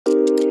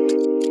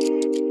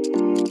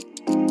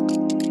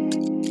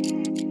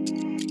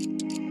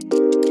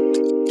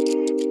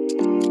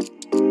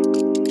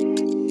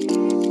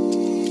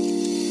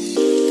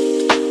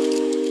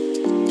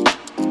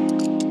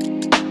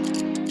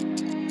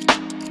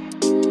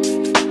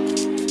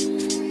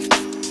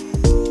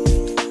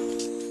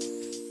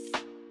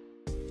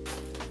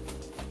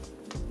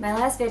My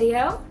last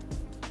video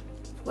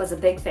was a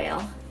big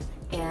fail,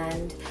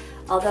 and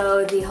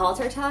although the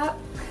halter top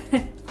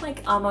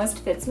like almost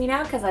fits me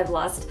now because I've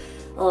lost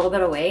a little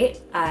bit of weight,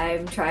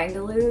 I'm trying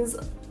to lose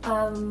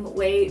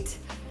weight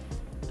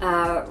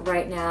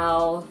right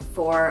now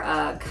for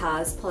a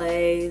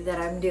cosplay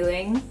that I'm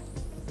doing,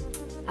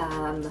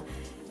 and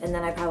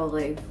then I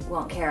probably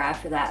won't care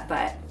after that,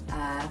 but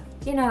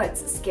you know,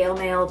 it's a scale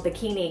mail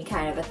bikini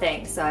kind of a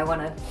thing, so I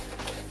want to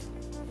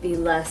be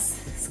less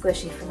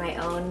squishy for my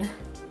own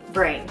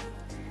brain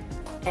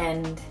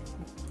and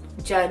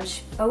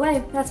judge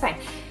away. That's fine.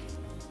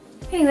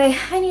 Anyway,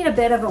 I need a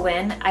bit of a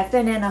win. I've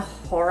been in a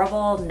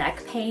horrible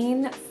neck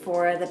pain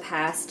for the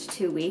past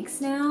 2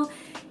 weeks now,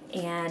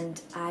 and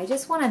I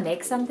just want to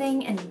make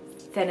something and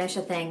finish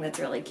a thing that's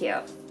really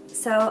cute.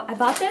 So I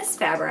bought this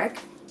fabric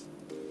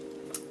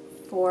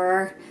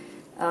for,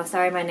 oh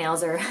sorry, my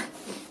nails are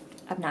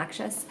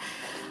obnoxious.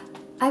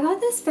 I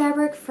bought this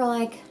fabric for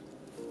like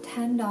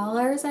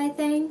 $10, I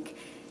think.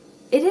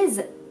 It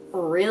is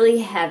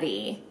really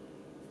heavy,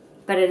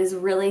 but it is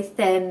really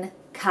thin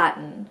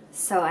cotton.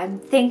 So I'm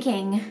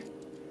thinking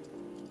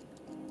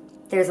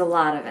there's a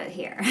lot of it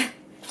here.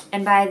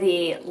 And by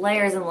the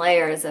layers and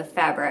layers of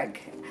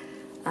fabric,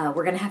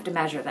 we're gonna have to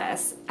measure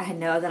this. I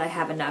know that I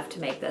have enough to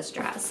make this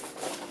dress.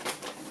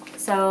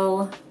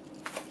 So,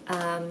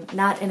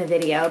 not in a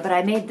video, but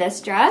I made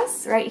this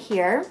dress right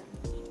here.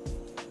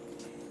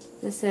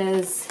 This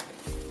is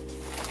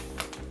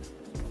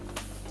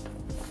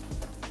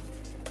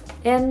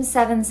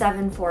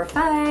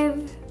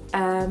M7745.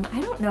 I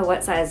don't know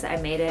what size I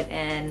made it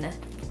in.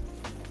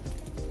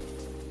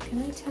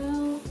 Can I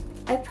tell?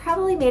 I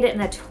probably made it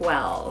in a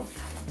 12.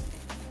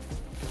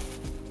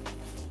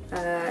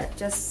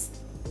 Just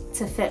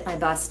to fit my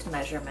bust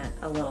measurement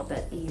a little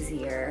bit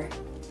easier.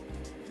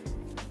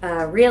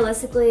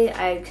 Realistically,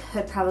 I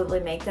could probably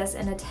make this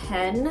in a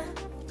 10,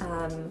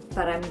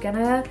 but I'm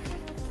gonna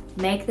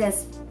make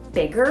this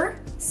bigger,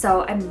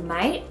 so I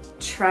might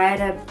try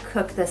to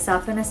cook this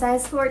up in a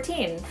size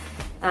 14,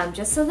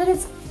 just so that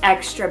it's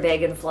extra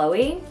big and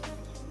flowy,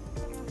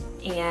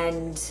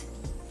 and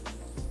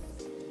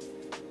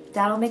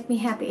that'll make me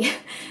happy.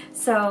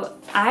 So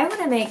I want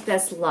to make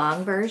this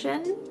long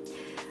version.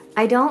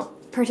 I don't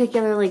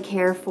particularly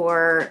care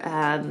for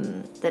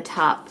the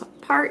top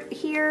part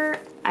here.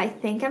 I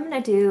think I'm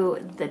gonna do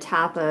the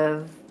top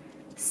of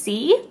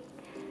C.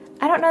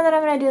 I don't know that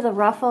I'm gonna do the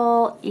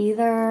ruffle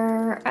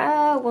either.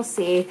 We'll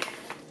see.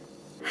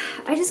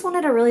 I just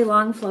wanted a really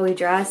long flowy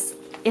dress.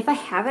 If I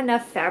have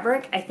enough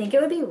fabric, I think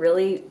it would be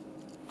really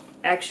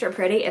extra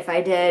pretty if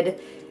I did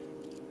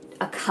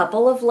a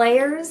couple of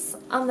layers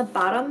on the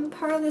bottom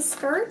part of the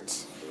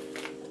skirt,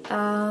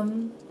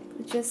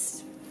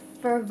 just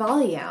for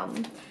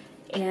volume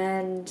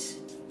and,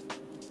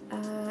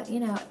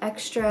 you know,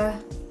 extra,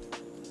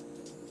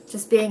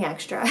 just being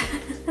extra.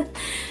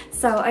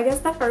 So I guess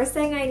the first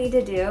thing I need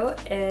to do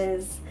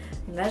is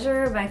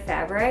measure my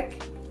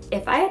fabric.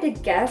 If I had to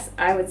guess,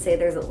 I would say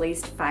there's at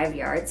least 5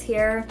 yards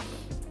here.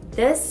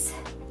 This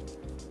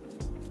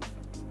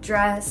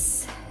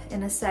dress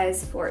in a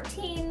size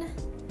 14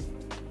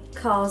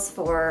 calls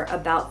for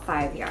about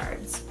 5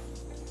 yards.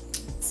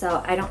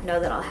 So I don't know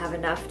that I'll have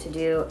enough to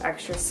do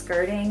extra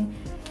skirting,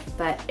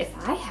 but if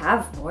I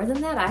have more than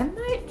that, I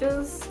might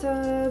just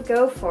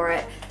go for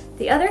it.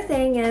 The other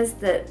thing is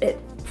that it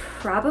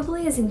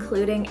probably is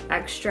including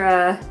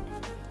extra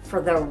for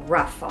the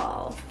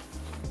ruffle.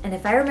 And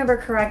if I remember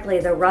correctly,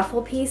 the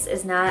ruffle piece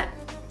is not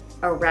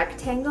a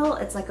rectangle,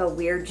 it's like a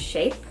weird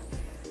shape.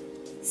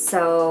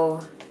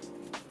 So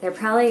they're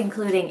probably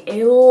including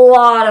a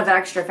lot of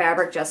extra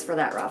fabric just for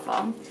that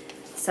ruffle.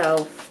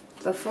 So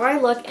before I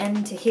look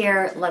into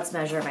here, let's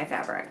measure my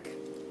fabric.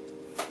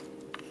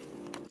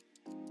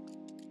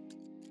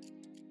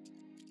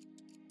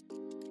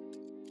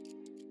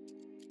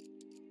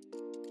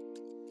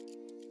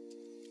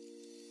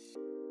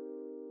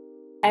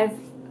 I have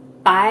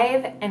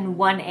 5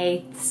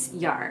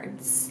 1/8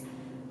 yards.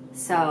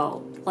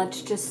 So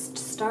let's just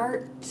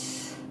start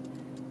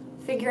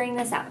figuring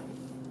this out.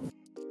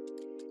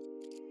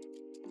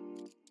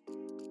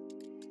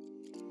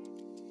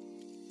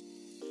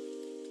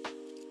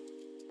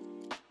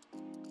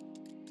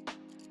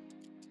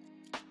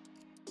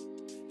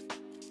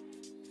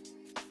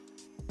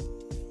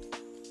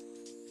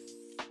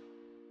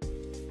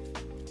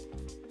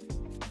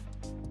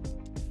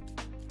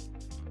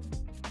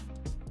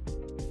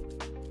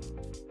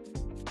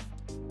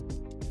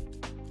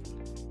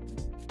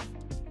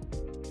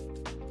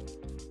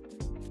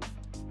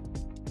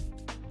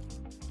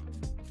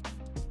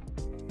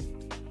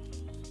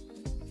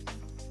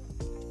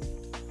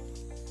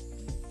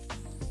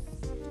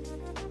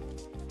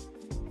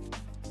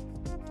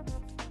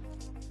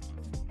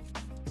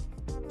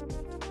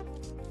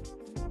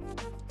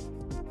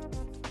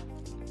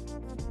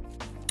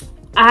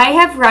 I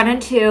have run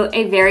into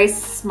a very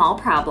small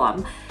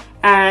problem,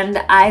 and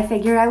I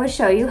figured I would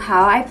show you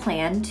how I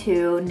plan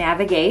to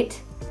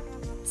navigate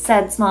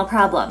said small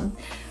problem.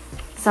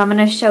 So I'm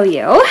going to show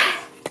you.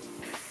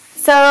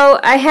 So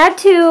I had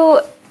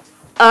to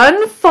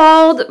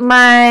unfold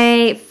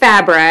my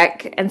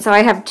fabric, and so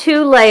I have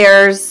 2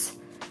 layers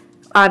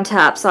on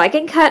top. So I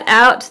can cut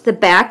out the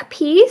back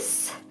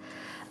piece.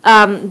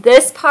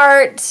 This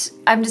part,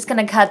 I'm just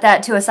gonna cut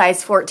that to a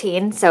size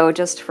 14, so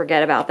just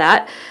forget about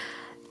that.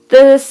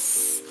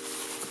 This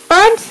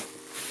front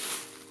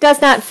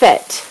does not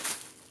fit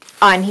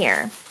on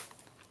here.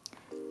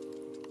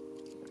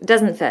 It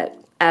doesn't fit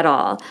at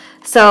all.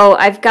 So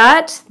I've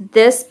got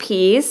this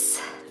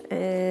piece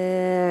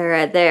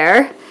right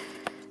there.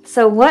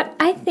 So what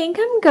I think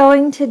I'm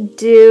going to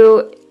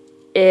do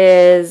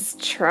is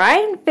try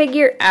and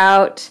figure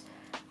out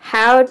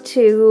how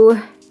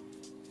to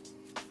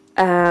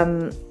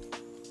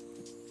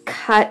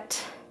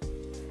cut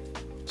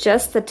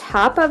just the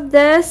top of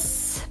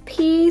this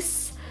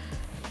piece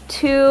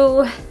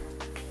to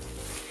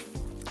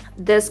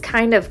this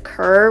kind of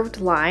curved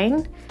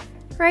line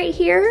right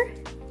here.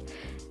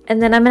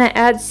 And then I'm going to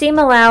add seam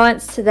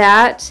allowance to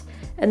that.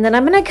 And then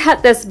I'm going to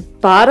cut this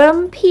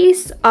bottom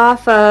piece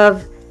off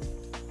of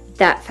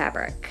that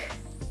fabric.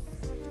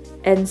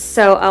 And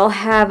so I'll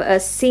have a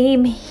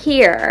seam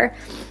here.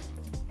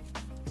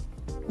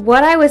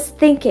 What I was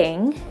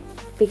thinking,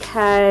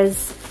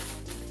 because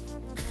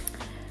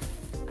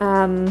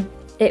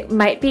it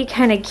might be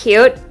kind of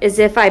cute, is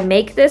if I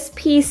make this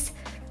piece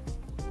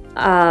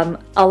a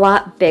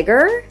lot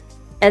bigger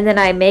and then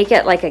I make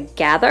it like a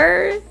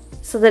gather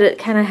so that it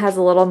kind of has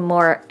a little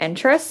more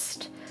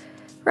interest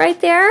right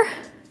there.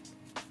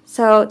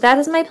 So that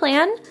is my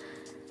plan,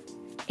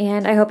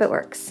 and I hope it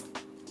works.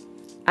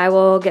 I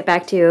will get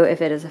back to you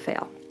if it is a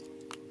fail.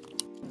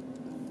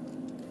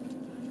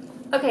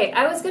 Okay,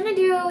 I was gonna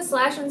do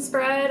slash and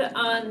spread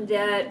on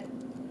that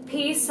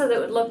piece so that it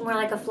would look more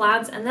like a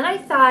flounce, and then I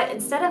thought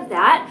instead of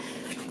that,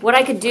 what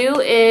I could do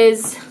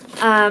is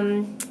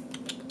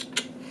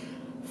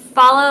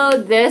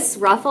follow this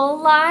ruffle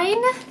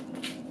line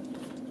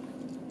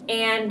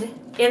and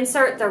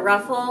insert the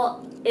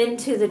ruffle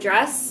into the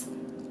dress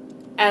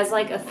as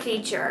like a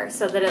feature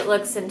so that it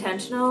looks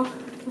intentional.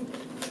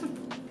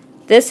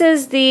 This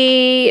is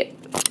the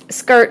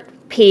skirt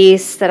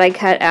piece that I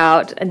cut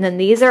out, and then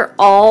these are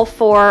all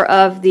 4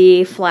 of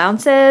the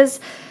flounces.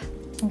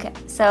 Okay,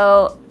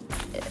 so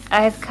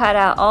I've cut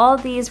out all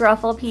these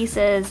ruffle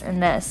pieces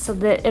and this so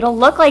that it'll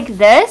look like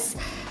this,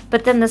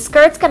 but then the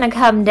skirt's gonna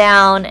come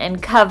down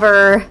and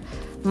cover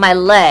my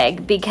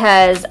leg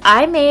because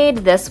I made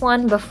this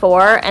one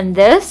before and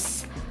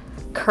this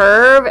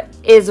curve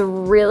is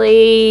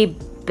really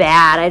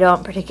bad. I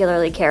don't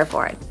particularly care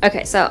for it.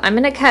 Okay, so I'm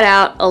gonna cut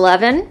out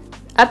 11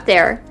 up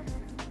there.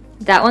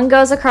 That one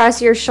goes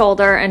across your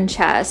shoulder and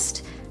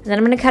chest. And then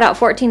I'm gonna cut out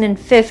 14 and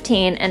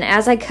 15, and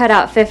as I cut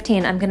out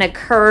 15, I'm gonna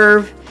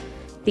curve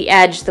the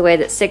edge the way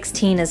that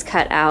 16 is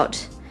cut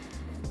out.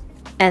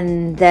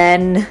 And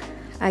then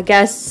I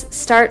guess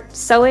start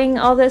sewing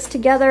all this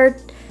together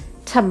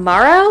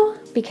tomorrow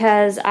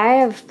because I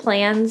have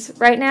plans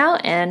right now,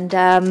 and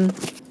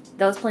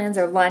those plans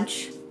are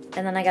lunch,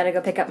 and then I gotta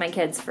go pick up my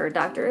kids for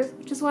doctors,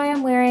 which is why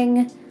I'm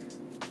wearing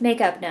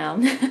makeup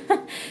now.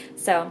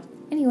 So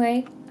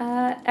anyway,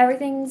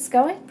 everything's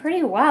going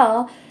pretty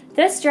well.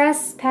 This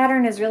dress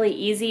pattern is really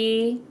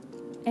easy,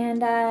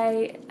 and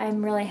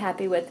I'm really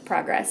happy with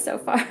progress so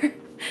far.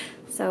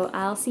 So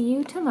I'll see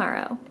you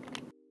tomorrow.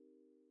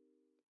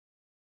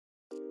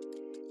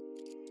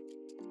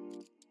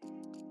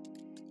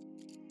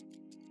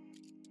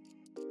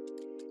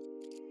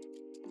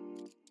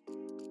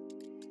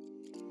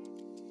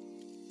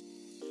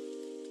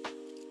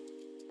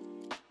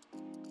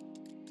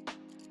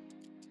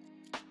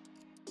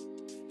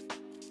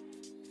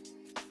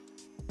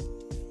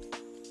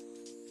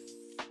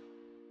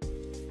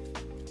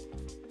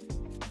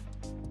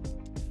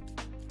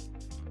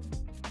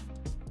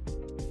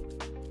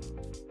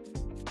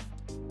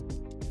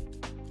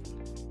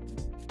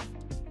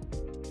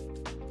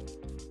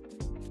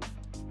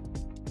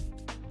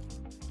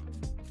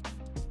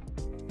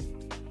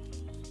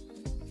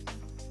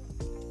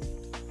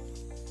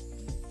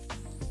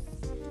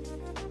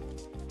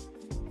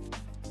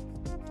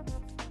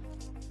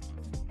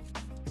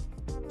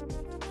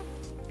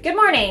 Good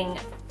morning.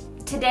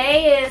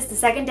 Today is the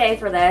second day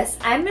for this.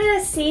 I'm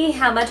gonna see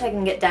how much I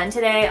can get done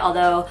today,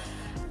 although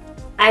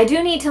I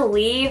do need to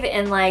leave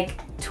in like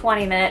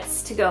 20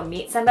 minutes to go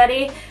meet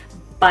somebody.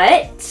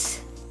 But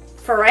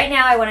for right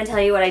now, I want to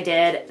tell you what I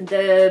did.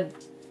 The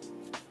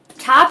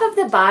top of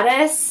the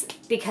bodice,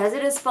 because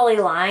it is fully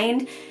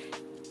lined,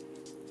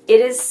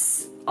 it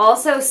is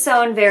also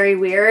sewn very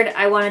weird.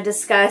 I want to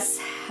discuss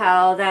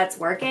how that's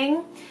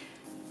working.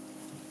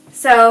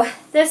 So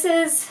this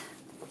is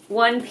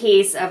one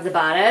piece of the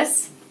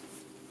bodice.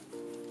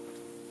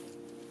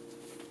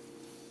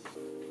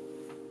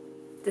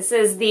 This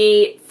is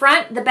the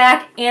front, the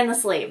back, and the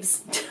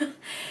sleeves.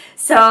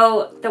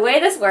 So the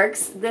way this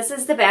works, this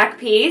is the back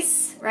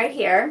piece right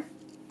here.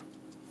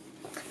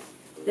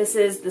 This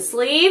is the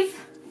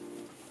sleeve,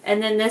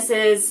 and then this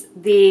is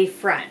the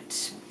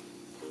front.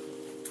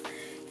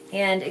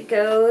 And it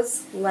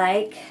goes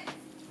like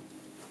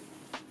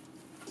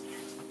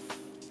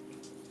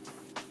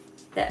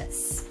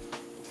this.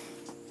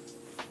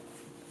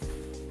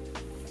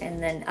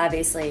 And then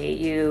obviously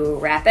you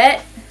wrap it.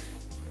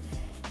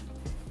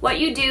 What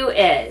you do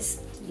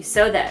is you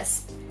sew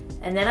this,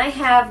 and then I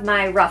have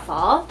my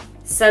ruffle.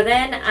 So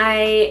then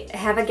I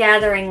have a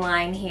gathering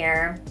line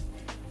here.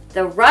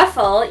 The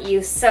ruffle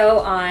you sew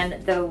on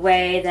the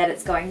way that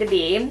it's going to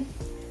be.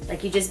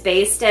 Like you just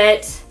baste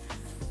it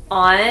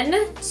on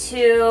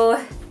to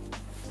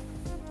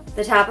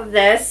the top of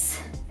this,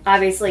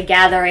 obviously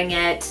gathering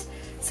it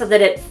so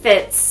that it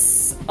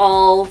fits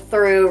all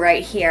through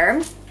right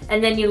here.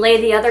 And then you lay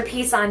the other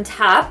piece on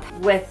top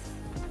with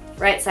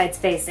right sides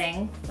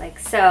facing, like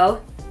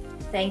so.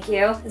 Thank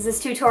you. Is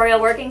this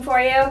tutorial working for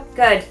you?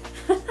 Good.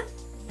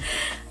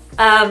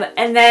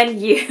 And then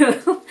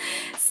you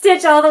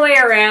stitch all the way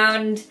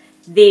around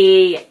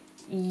the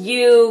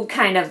U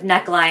kind of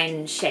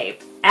neckline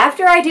shape.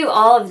 After I do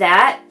all of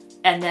that,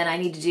 and then I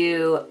need to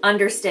do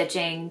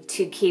understitching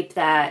to keep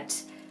that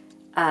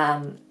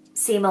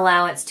seam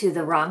allowance to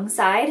the wrong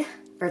side,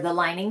 or the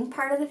lining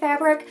part of the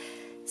fabric,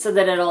 so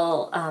that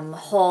it'll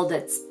hold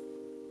its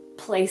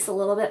place a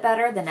little bit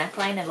better, the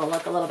neckline, it'll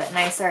look a little bit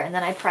nicer. And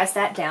then I press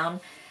that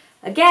down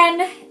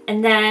again,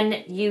 and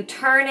then you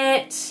turn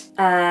it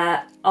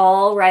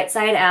all right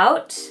side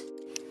out.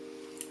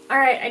 All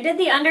right, I did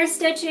the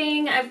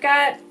understitching. I've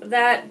got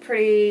that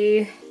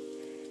pretty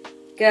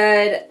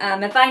good.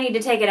 If I need to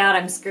take it out,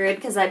 I'm screwed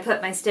because I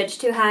put my stitch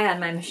too high on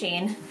my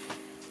machine.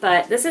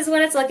 But this is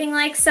what it's looking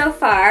like so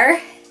far.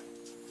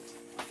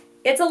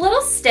 It's a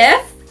little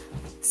stiff,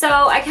 so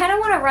I kind of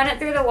want to run it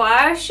through the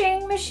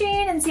washing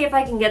machine and see if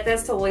I can get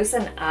this to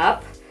loosen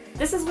up.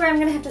 This is where I'm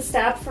gonna have to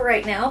stop for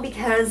right now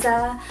because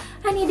I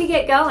need to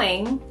get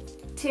going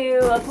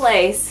to a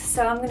place.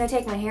 So I'm gonna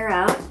take my hair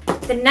out.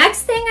 The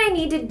next thing I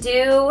need to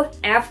do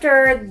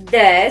after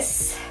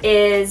this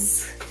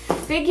is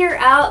figure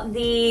out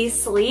the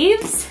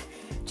sleeves,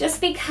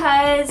 just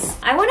because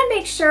I want to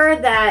make sure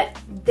that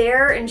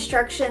their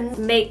instructions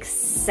make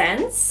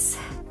sense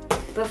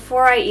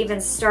before I even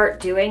start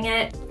doing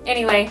it.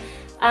 Anyway,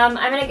 I'm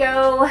gonna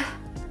go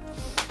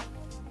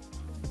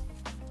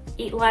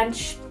eat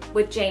lunch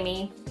with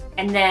Jamie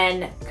and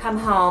then come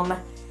home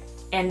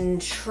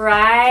and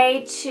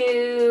try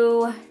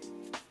to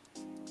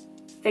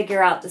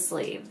figure out the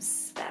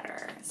sleeves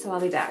better. So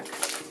I'll be back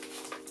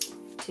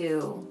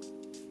to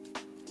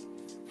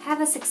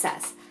have a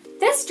success.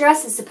 This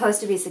dress is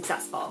supposed to be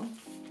successful.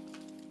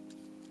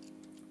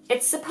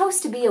 It's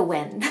supposed to be a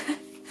win.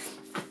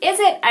 Is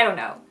it? I don't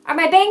know. Are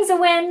my bangs a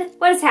win?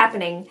 What is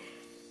happening?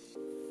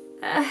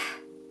 All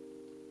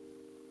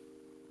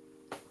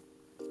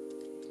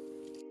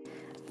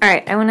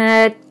right, I want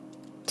to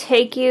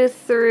take you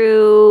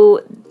through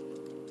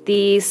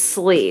the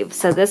sleeve.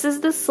 So this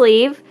is the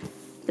sleeve,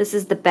 this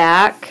is the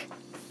back,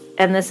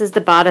 and this is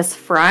the bodice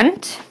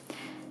front.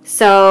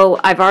 So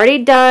I've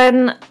already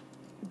done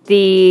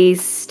the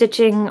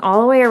stitching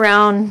all the way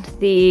around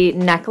the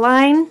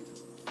neckline.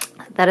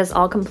 That is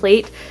all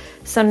complete.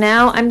 So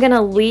now I'm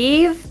gonna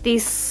leave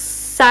these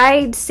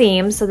side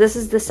seams. So this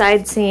is the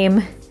side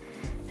seam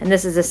and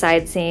this is the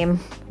side seam.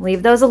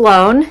 Leave those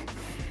alone.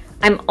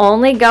 I'm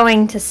only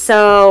going to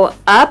sew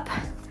up,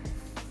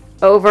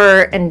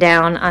 over, and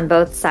down on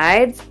both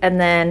sides,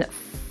 and then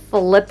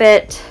flip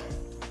it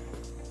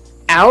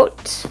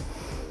out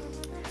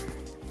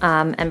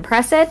and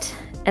press it.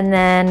 And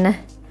then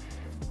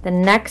the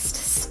next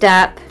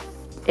step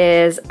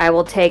is I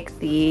will take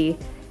the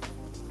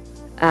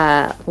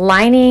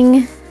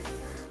lining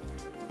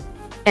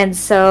and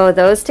sew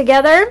those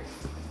together.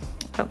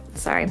 Oh,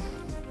 sorry.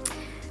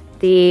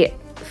 The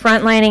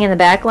front lining and the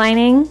back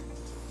lining.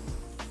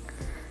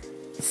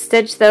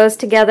 Stitch those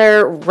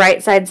together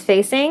right sides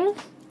facing,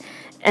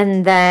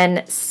 and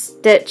then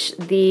stitch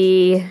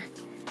the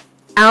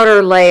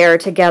outer layer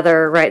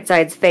together right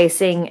sides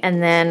facing,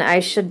 and then I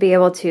should be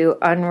able to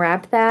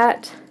unwrap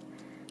that,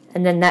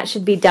 and then that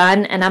should be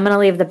done. And I'm going to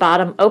leave the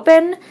bottom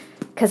open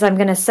because I'm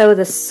going to sew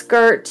the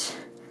skirt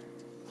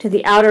to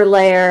the outer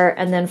layer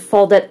and then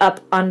fold it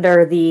up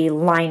under the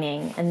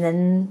lining, and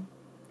then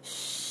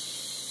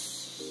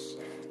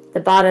the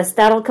bodice,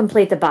 that'll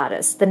complete the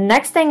bodice. The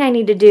next thing I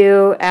need to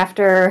do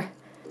after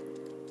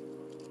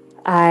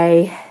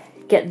I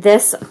get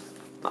this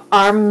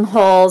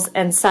armholes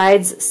and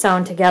sides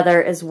sewn together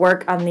is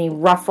work on the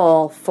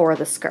ruffle for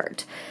the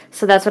skirt.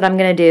 So that's what I'm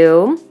gonna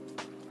do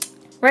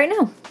right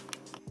now.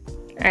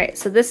 All right,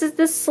 so this is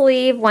the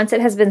sleeve. Once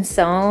it has been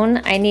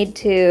sewn, I need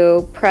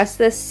to press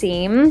this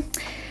seam.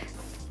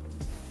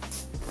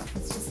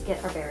 Let's just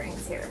get our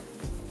bearings here.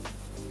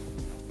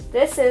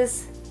 This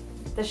is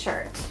the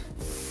shirt.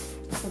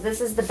 So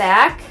this is the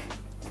back.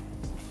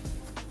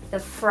 The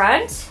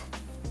front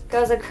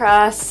goes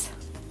across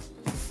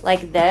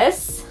like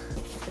this.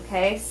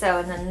 Okay, so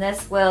and then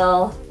this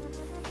will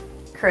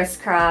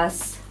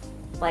crisscross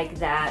like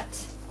that.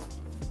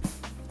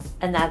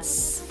 And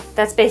that's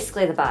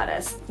basically the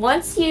bodice.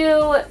 Once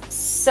you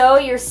sew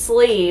your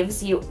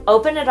sleeves, you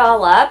open it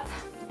all up,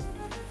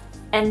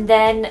 and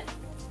then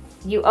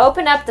you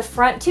open up the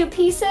front two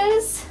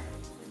pieces,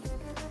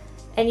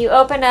 and you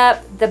open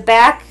up the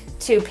back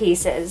two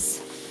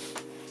pieces.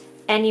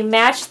 and you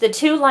match the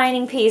two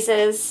lining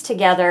pieces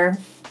together,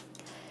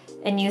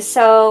 and you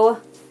sew,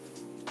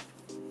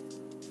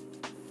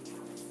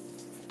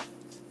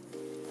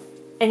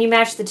 and you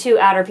match the two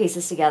outer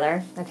pieces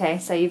together. Okay,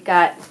 so you've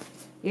got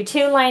your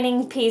two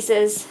lining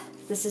pieces.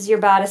 This is your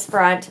bodice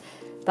front,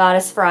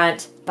 bodice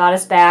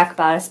back,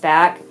 bodice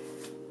back.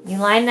 You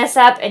line this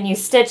up and you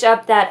stitch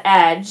up that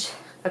edge,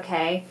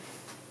 okay?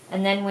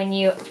 And then when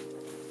you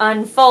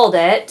unfold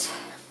it,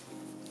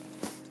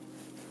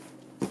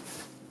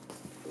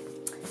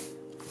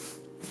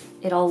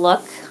 it'll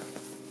look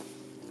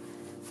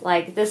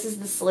like this is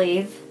the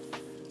sleeve,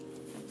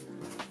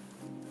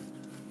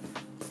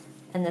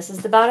 and this is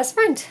the bodice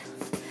front.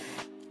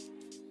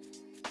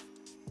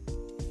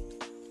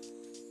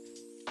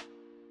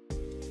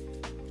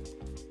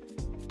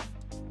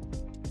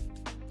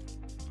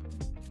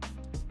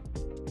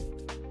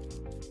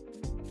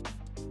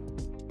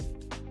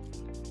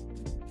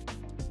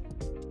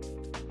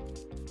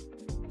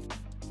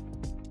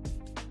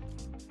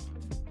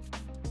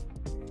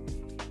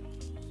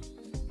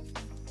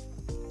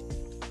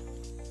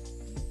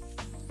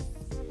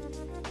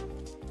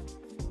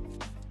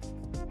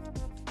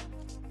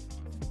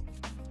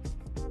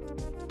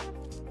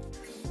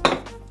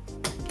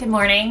 Good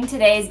morning.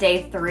 Today's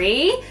day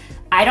 3.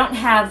 I don't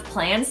have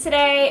plans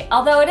today,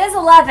 although it is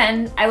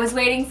 11. I was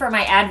waiting for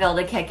my Advil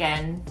to kick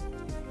in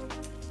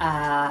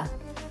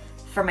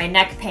for my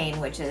neck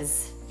pain, which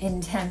is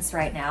intense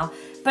right now,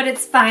 but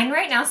it's fine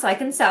right now, so I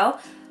can sew.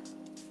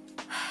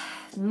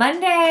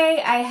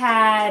 Monday, I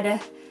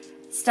had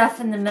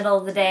stuff in the middle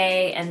of the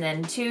day, and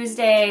then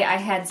Tuesday, I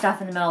had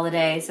stuff in the middle of the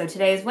day. So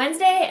today is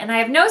Wednesday, and I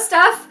have no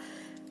stuff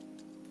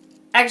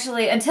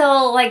actually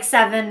until like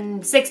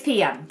 6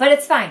 p.m., but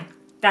it's fine.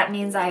 That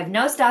means I have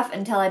no stuff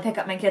until I pick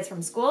up my kids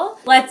from school.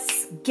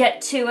 Let's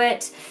get to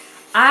it.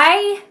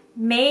 I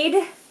made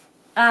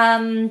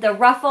the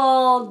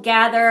ruffle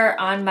gather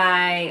on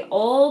my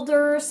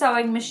older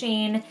sewing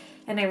machine,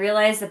 and I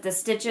realized that the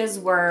stitches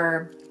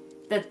were,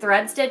 the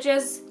thread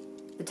stitches,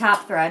 the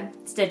top thread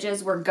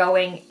stitches were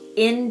going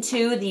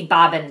into the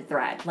bobbin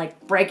thread,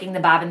 like breaking the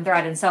bobbin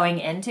thread and sewing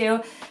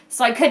into.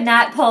 So I could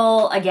not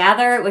pull a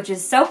gather, which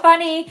is so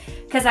funny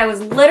because I was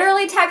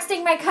literally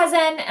texting my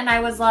cousin and I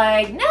was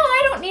like, no,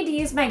 I don't need to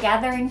use my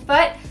gathering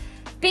foot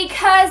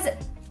because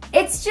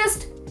it's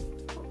just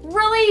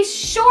really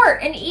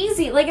short and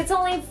easy. Like it's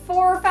only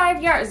 4 or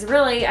 5 yards.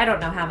 Really, I don't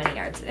know how many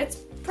yards. It's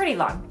pretty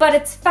long, but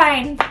it's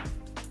fine.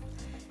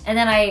 And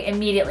then I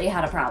immediately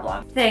had a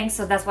problem.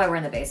 So that's why we're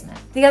in the basement.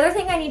 The other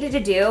thing I needed to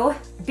do,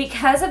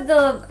 because of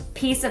the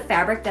piece of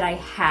fabric that I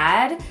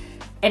had,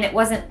 and it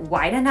wasn't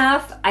wide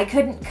enough, I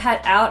couldn't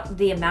cut out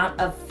the amount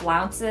of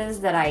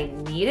flounces that I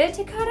needed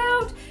to cut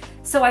out.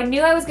 So I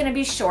knew I was gonna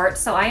be short,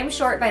 so I am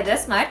short by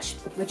this much,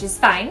 which is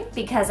fine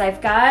because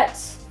I've got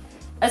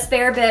a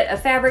spare bit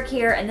of fabric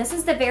here, and this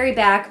is the very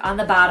back on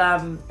the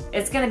bottom.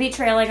 It's gonna be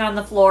trailing on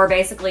the floor,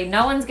 basically.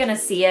 No one's gonna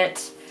see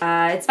it.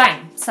 It's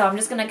fine. So I'm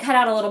just gonna cut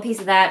out a little piece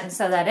of that and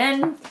sew that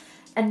in.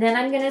 And then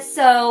I'm gonna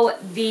sew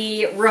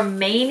the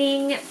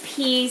remaining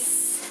piece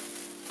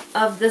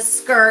of the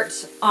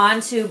skirt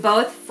onto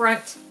both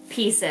front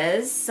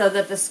pieces so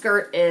that the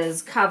skirt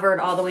is covered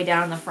all the way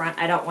down the front.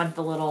 I don't want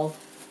the little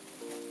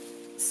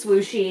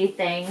swooshy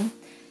thing.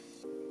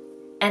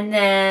 And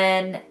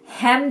then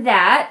hem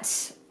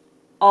that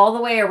all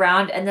the way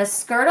around, and the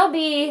skirt will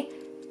be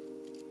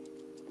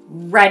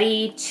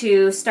ready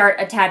to start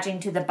attaching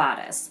to the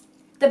bodice.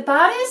 The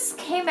bodice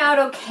came out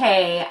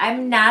okay.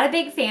 I'm not a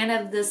big fan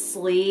of the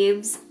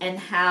sleeves and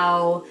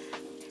how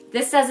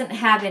this doesn't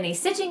have any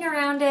stitching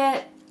around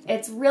it.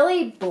 It's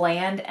really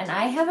bland, and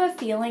I have a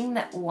feeling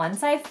that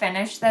once I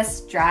finish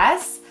this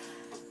dress,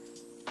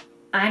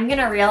 I'm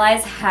gonna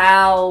realize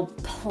how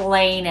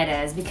plain it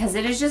is because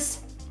it is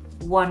just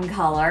one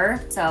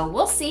color. So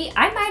we'll see.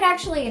 I might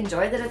actually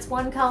enjoy that it's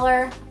one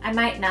color. I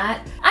might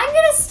not. I'm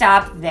gonna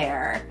stop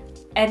there,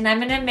 and I'm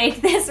gonna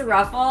make this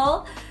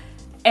ruffle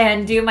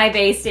and do my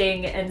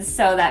basting and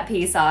sew that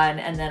piece on,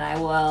 and then I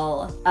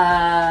will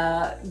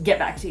get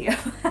back to you.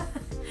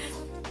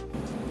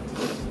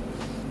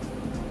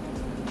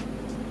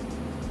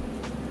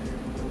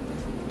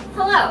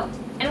 Hello,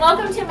 and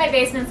welcome to my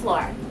basement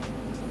floor.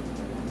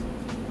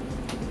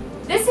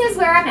 This is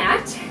where I'm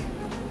at.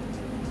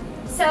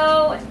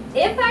 So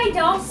if I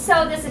don't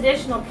sew this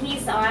additional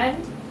piece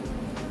on,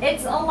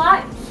 it's a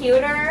lot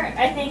cuter,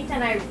 I think,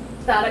 than I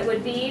thought it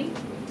would be.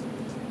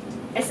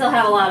 I still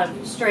have a lot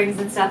of strings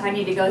and stuff. I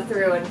need to go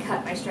through and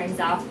cut my strings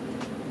off.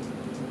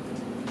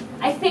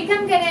 I think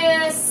I'm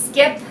gonna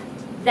skip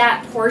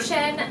that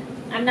portion.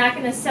 I'm not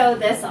gonna sew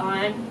this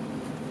on.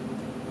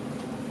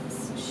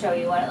 Let's show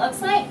you what it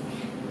looks like.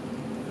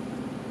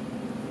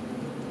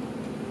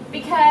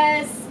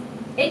 Because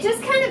it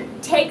just kind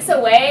of takes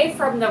away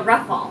from the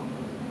ruffle.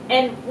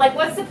 And like,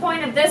 what's the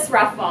point of this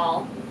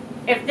ruffle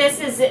if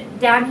this is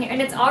down here? And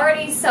it's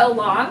already so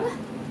long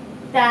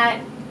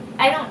that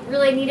I don't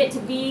really need it to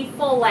be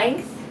full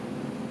length,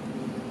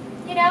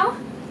 you know?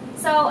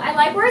 So I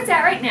like where it's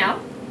at right now.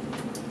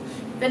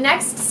 The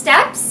next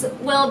steps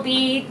will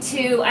be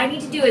I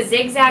need to do a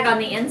zigzag on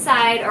the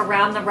inside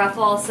around the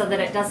ruffle so that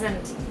it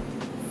doesn't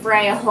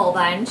fray a whole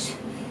bunch.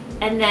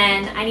 And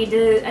then I need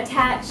to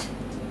attach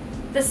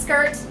the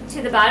skirt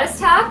to the bodice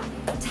top,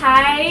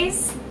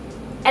 ties,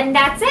 and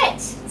that's it.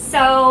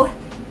 So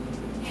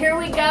here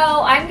we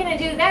go. I'm gonna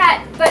do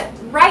that, but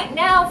right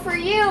now for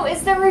you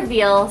is the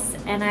reveals,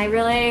 and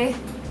I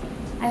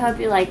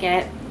hope you like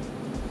it.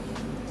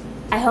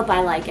 I hope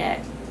I like it.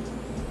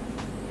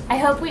 I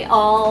hope we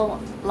all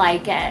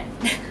like it.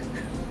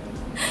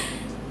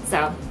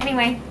 So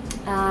anyway,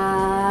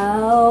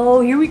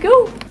 here we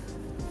go.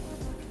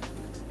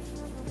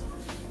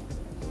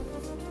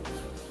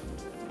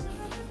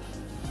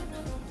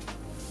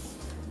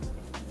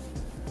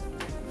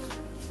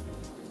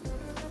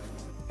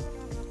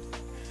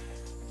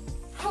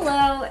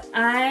 Hello,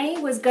 I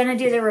was gonna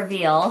do the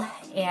reveal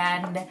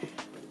and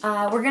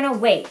we're gonna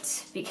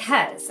wait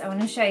because I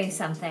wanna show you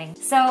something.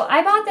 So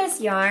I bought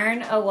this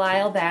yarn a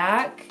while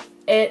back.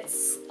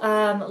 It's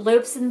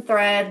Loops and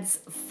Threads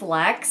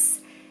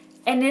Flex,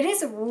 and it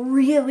is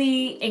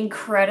really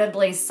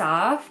incredibly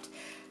soft.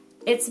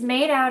 It's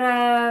made out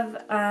of,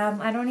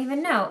 I don't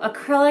even know,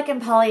 acrylic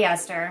and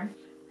polyester.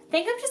 I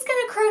think I'm just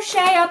gonna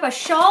crochet up a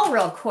shawl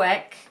real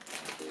quick,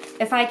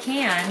 if I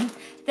can.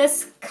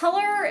 This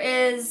color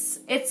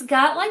it's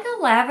got like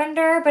a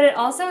lavender, but it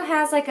also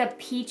has like a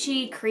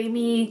peachy,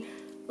 creamy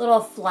little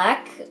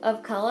fleck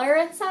of color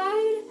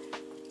inside.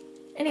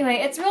 Anyway,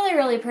 it's really,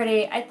 really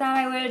pretty. I thought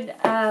I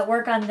would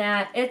work on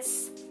that.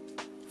 It's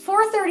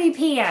 4:30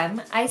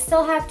 p.m. I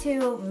still have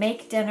to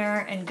make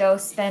dinner and go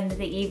spend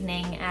the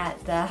evening at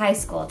the high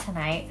school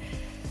tonight.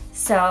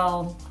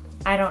 So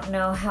I don't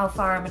know how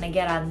far I'm gonna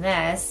get on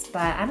this,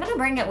 but I'm gonna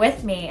bring it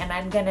with me and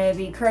I'm gonna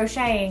be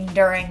crocheting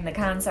during the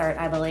concert,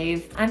 I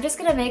believe. I'm just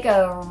gonna make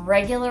a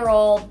regular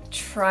old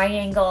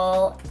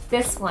triangle,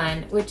 this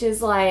one, which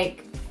is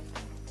like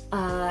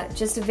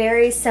just a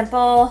very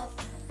simple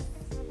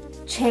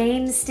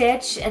chain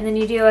stitch, and then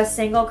you do a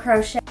single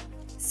crochet.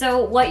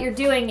 So what you're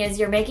doing is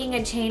you're making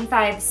a chain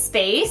 5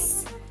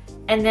 space,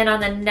 and then on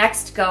the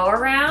next go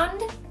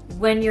around,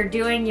 when you're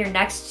doing your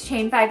next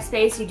chain 5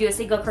 space, you do a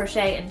single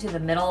crochet into the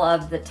middle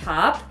of the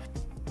top.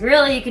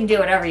 Really, you can do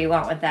whatever you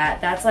want with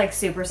that. That's like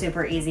super,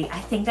 super easy. I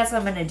think that's what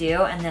I'm gonna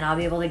do, and then I'll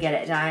be able to get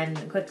it done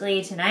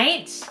quickly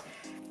tonight.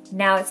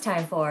 Now it's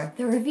time for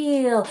the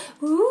reveal.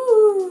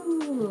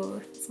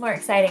 Ooh, it's more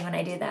exciting when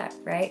I do that,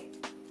 right?